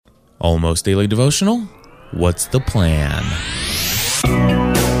Almost Daily Devotional. What's the plan?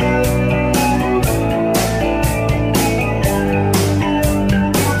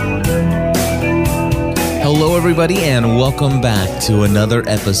 Hello, everybody, and welcome back to another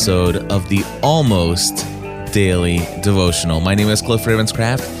episode of the Almost Daily Devotional. My name is Cliff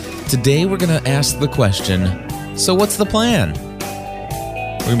Ravenscraft. Today, we're going to ask the question, so what's the plan?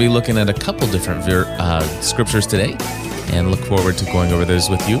 We're going to be looking at a couple different scriptures today, and look forward to going over those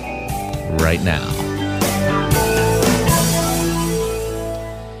with you right now.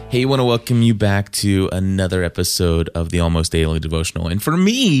 Hey, I want to welcome you back to another episode of the Almost Daily Devotional. And for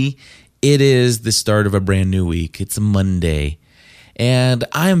me, it is the start of a brand new week. It's a Monday. And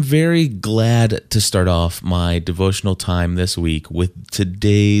I am very glad to start off my devotional time this week with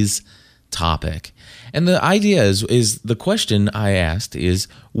today's topic. And the idea is the question I asked is,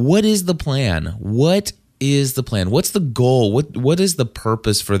 what is the plan? What is the plan? What's the goal? What is the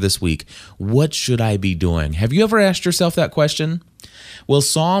purpose for this week? What should I be doing? Have you ever asked yourself that question? Well,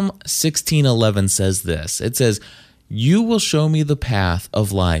 Psalm 16:11 says this. It says, "You will show me the path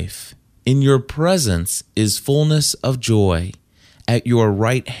of life. In your presence is fullness of joy. At your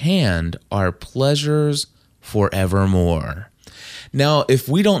right hand are pleasures forevermore." Now, if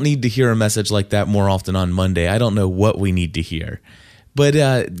we don't need to hear a message like that more often on Monday, I don't know what we need to hear. But,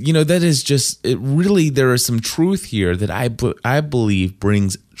 that is just, there is some truth here that I believe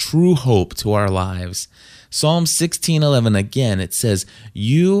brings true hope to our lives. Psalm 16:11, again, it says,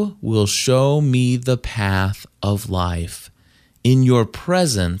 "You will show me the path of life. In your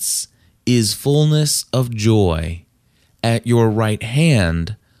presence is fullness of joy. At your right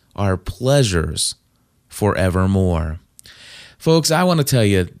hand are pleasures forevermore." Folks, I want to tell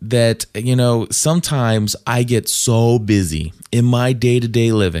you that, sometimes I get so busy in my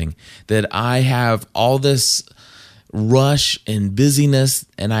day-to-day living that I have all this rush and busyness,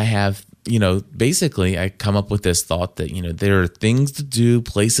 and I have, basically I come up with this thought that, there are things to do,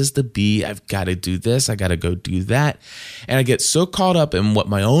 places to be, I've got to do this, I got to go do that. And I get so caught up in what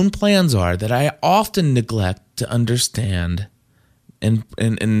my own plans are that I often neglect to understand and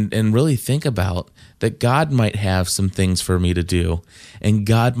really think about that God might have some things for me to do, and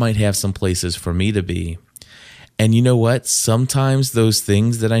God might have some places for me to be. And you know what? Sometimes those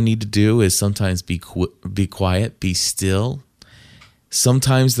things that I need to do is sometimes be quiet, be still.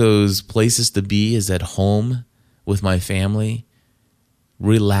 Sometimes those places to be is at home with my family,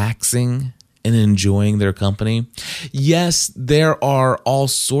 relaxing and enjoying their company. Yes, there are all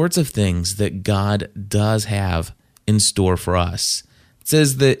sorts of things that God does have in store for us. It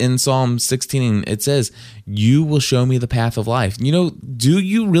says that in Psalm 16, it says, "You will show me the path of life." Do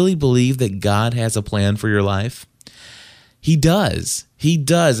you really believe that God has a plan for your life? He does. He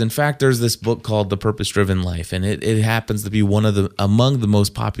does. In fact, there's this book called The Purpose-Driven Life, and it happens to be among the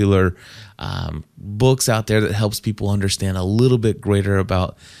most popular books out there that helps people understand a little bit greater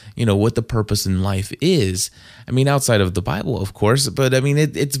about, what the purpose in life is. I mean, outside of the Bible, of course, but I mean,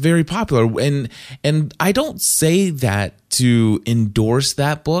 it's very popular. And I don't say that to endorse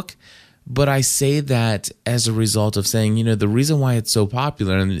that book, but I say that as a result of saying, the reason why it's so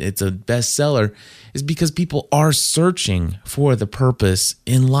popular and it's a bestseller is because people are searching for the purpose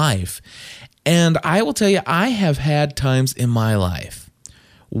in life. And I will tell you, I have had times in my life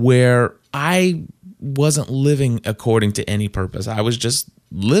where I wasn't living according to any purpose. I was just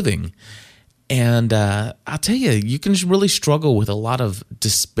living. And I'll tell you, you can really struggle with a lot of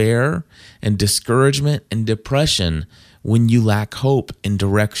despair and discouragement and depression when you lack hope and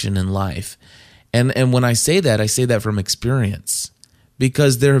direction in life. And when I say that from experience,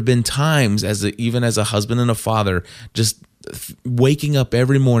 because there have been times even as a husband and a father, just waking up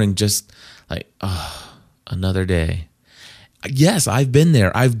every morning, just like, another day. Yes, I've been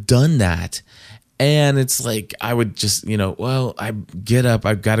there. I've done that. And it's like, I would just, I get up,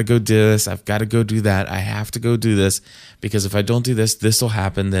 I've got to go do this, I've got to go do that, I have to go do this, because if I don't do this, this will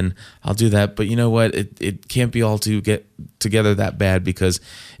happen, then I'll do that. But you know what? It can't be all to get together that bad, because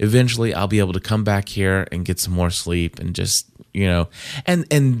eventually I'll be able to come back here and get some more sleep and just,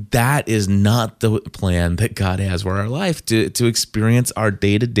 and that is not the plan that God has for our life, to experience our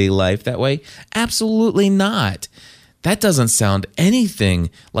day-to-day life that way. Absolutely not. That doesn't sound anything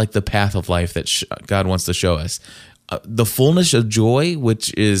like the path of life that God wants to show us. The fullness of joy,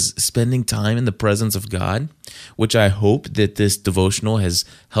 which is spending time in the presence of God, which I hope that this devotional has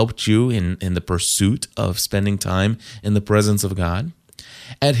helped you in the pursuit of spending time in the presence of God.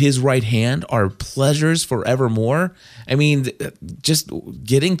 At his right hand are pleasures forevermore. I mean, just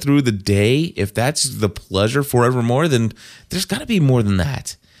getting through the day, if that's the pleasure forevermore, then there's got to be more than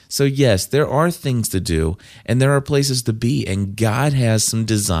that. So yes, there are things to do and there are places to be, and God has some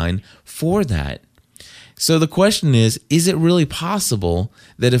design for that. So the question is it really possible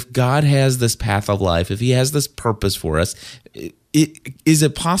that if God has this path of life, if he has this purpose for us, is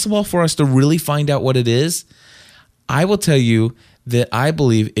it possible for us to really find out what it is? I will tell you that I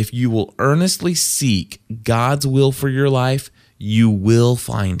believe if you will earnestly seek God's will for your life, you will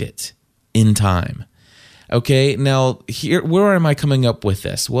find it in time. Okay, now here, where am I coming up with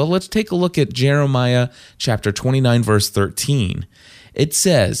this? Well, let's take a look at Jeremiah chapter 29, verse 13. It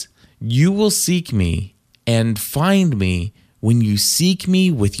says, "You will seek me and find me when you seek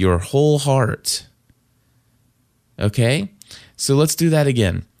me with your whole heart." Okay, so let's do that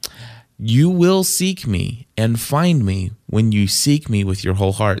again. You will seek me and find me when you seek me with your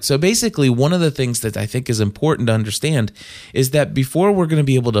whole heart. So basically, one of the things that I think is important to understand is that before we're going to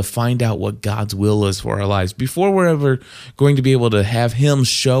be able to find out what God's will is for our lives, before we're ever going to be able to have him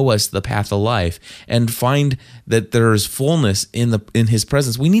show us the path of life and find that there is fullness in his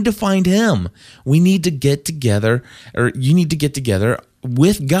presence, we need to find him. We need to get together, or you need to get together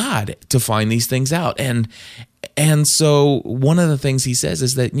with God to find these things out. And so one of the things he says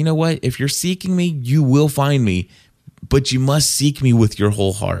is that, you know what, if you're seeking me, you will find me, but you must seek me with your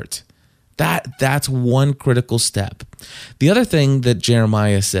whole heart. That's one critical step. The other thing that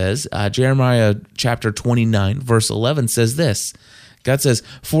Jeremiah says, Jeremiah chapter 29, verse 11 says this. God says,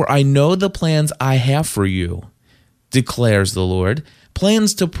 "For I know the plans I have for you, declares the Lord,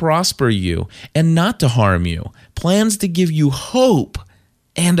 plans to prosper you and not to harm you, plans to give you hope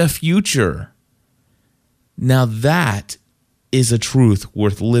and a future." Now that is a truth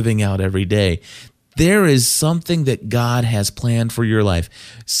worth living out every day. There is something that God has planned for your life,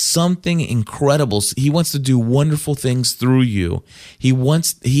 something incredible. He wants to do wonderful things through you. He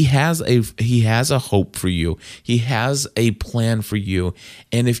has a hope for you. He has a plan for you.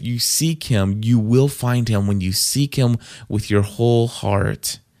 And if you seek him, you will find him when you seek him with your whole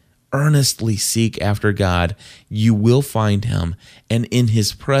heart. Earnestly seek after God, you will find him, and in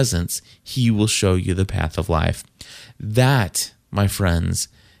his presence, he will show you the path of life. That, my friends,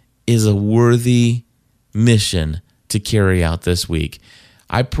 is a worthy mission to carry out this week.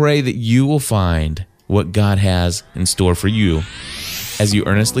 I pray that you will find what God has in store for you as you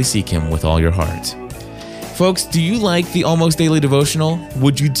earnestly seek him with all your heart. Folks, do you like the Almost Daily Devotional?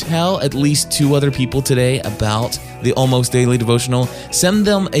 Would you tell at least 2 other people today about the Almost Daily Devotional? Send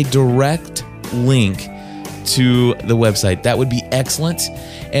them a direct link to the website. That would be excellent.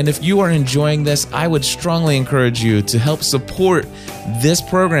 And if you are enjoying this, I would strongly encourage you to help support this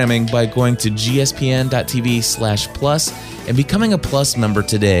programming by going to gspn.tv/plus and becoming a Plus member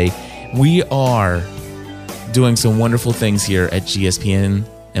today. We are doing some wonderful things here at GSPN,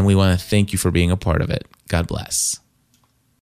 and we want to thank you for being a part of it. God bless.